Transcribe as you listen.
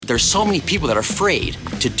there's so many people that are afraid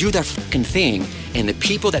to do their fucking thing, and the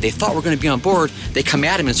people that they thought were going to be on board, they come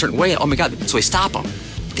at them in a certain way. Oh my God, so they stop them.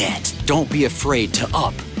 Don't be afraid to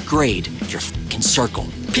upgrade your fucking circle.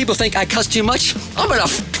 People think I cuss too much. I'm going to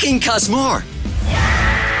fucking cuss more.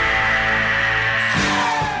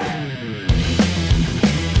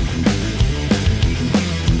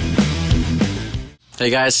 Hey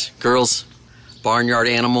guys, girls, barnyard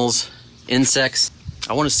animals, insects.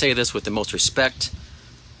 I want to say this with the most respect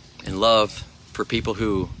and love for people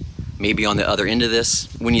who may be on the other end of this.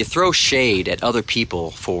 When you throw shade at other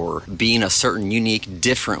people for being a certain unique,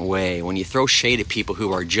 different way, when you throw shade at people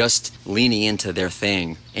who are just leaning into their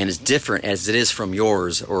thing and as different as it is from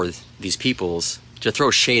yours or these people's, to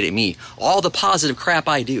throw shade at me, all the positive crap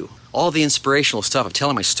I do, all the inspirational stuff of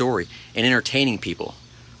telling my story and entertaining people,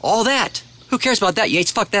 all that. Who cares about that,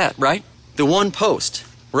 Yates? Fuck that, right? The one post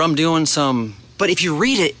where I'm doing some... But if you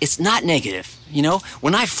read it, it's not negative, you know?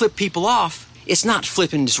 When I flip people off, it's not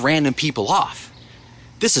flipping just random people off.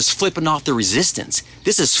 This is flipping off the resistance.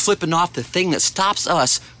 This is flipping off the thing that stops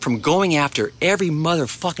us from going after every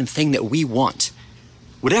motherfucking thing that we want.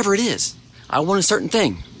 Whatever it is. I want a certain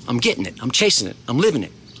thing. I'm getting it. I'm chasing it. I'm living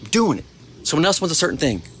it. I'm doing it. Someone else wants a certain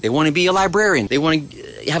thing. They want to be a librarian. They want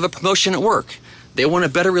to have a promotion at work. They want a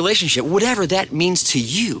better relationship. Whatever that means to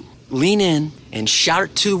you, lean in and shout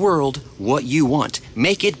it to the world what you want.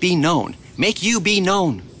 Make it be known. Make you be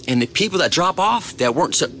known. And the people that drop off that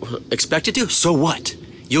weren't expected to, so what?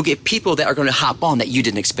 You'll get people that are going to hop on that you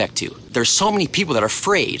didn't expect to. There's so many people that are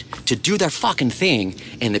afraid to do their fucking thing,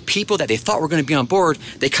 and the people that they thought were going to be on board,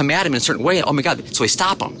 they come at them in a certain way. Oh my God, so they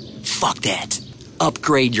stop them. Fuck that.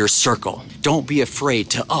 Upgrade your circle. Don't be afraid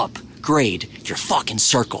to upgrade your fucking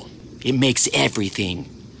circle. It makes everything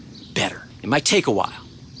better. It might take a while.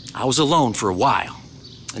 I was alone for a while.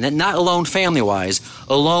 And then not alone family-wise,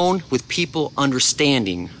 alone with people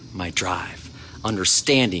understanding my drive,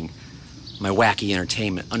 understanding my wacky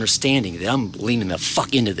entertainment, understanding that I'm leaning the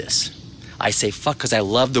fuck into this. I say fuck because I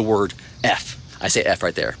love the word F. I say F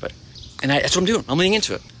right there, that's what I'm doing. I'm leaning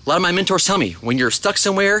into it. A lot of my mentors tell me, when you're stuck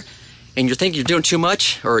somewhere and you're thinking you're doing too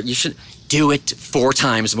much, or you should do it 4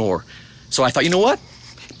 times more. So I thought, you know what?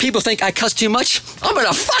 People think I cuss too much. I'm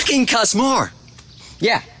gonna fucking cuss more.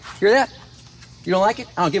 Yeah, hear that? You don't like it?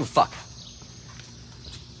 I don't give a fuck.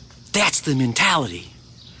 That's the mentality.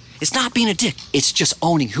 It's not being a dick. It's just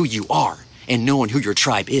owning who you are and knowing who your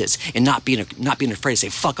tribe is, and not being afraid to say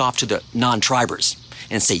fuck off to the non-tribers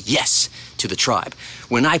and say yes to the tribe.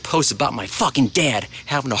 When I post about my fucking dad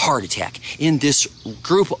having a heart attack in this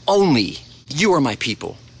group only, you are my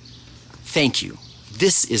people. Thank you.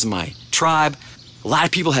 This is my tribe. A lot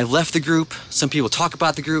of people have left the group. Some people talk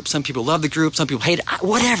about the group. Some people love the group. Some people hate it.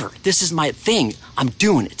 Whatever. This is my thing. I'm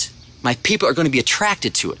doing it. My people are going to be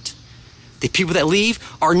attracted to it. The people that leave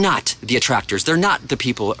are not the attractors. They're not the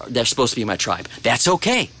people that are supposed to be my tribe. That's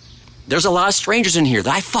okay. There's a lot of strangers in here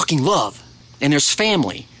that I fucking love. And there's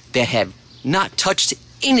family that have not touched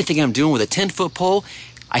anything I'm doing with a 10-foot pole.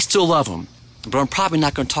 I still love them. But I'm probably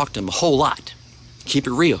not going to talk to them a whole lot. Keep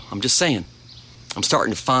it real. I'm just saying. I'm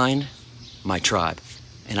starting to find my tribe.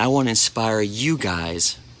 And I want to inspire you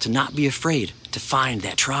guys to not be afraid to find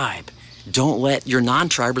that tribe. Don't let your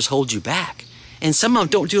non-tribers hold you back. And some of them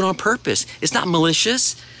don't do it on purpose. It's not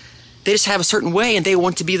malicious. They just have a certain way and they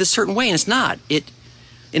want to be this certain way, and it's not. It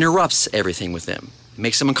interrupts everything with them. It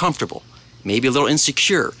makes them uncomfortable. Maybe a little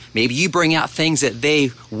insecure. Maybe you bring out things that they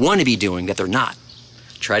want to be doing that they're not.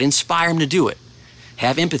 Try to inspire them to do it.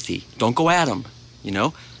 Have empathy. Don't go at them, you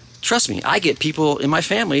know? Trust me, I get people in my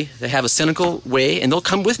family that have a cynical way, and they'll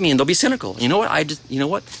come with me and they'll be cynical. You know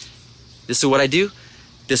what? This is what I do.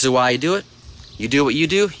 This is why I do it. You do what you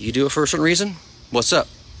do. You do it for a certain reason. What's up?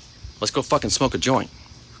 Let's go fucking smoke a joint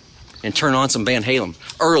and turn on some Van Halen.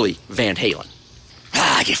 Early Van Halen.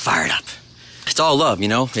 I get fired up. It's all love, you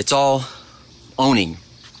know? It's all owning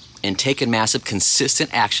and taking massive,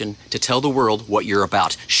 consistent action to tell the world what you're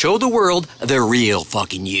about. Show the world the real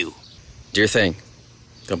fucking you. Do your thing.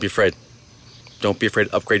 Don't be afraid. Don't be afraid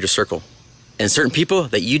to upgrade your circle. And certain people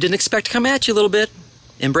that you didn't expect to come at you a little bit,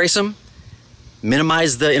 embrace them,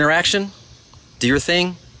 minimize the interaction, do your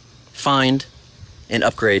thing, find and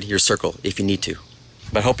upgrade your circle if you need to.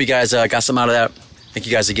 But I hope you guys got some out of that. Thank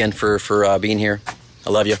you guys again for being here. I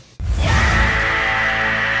love you.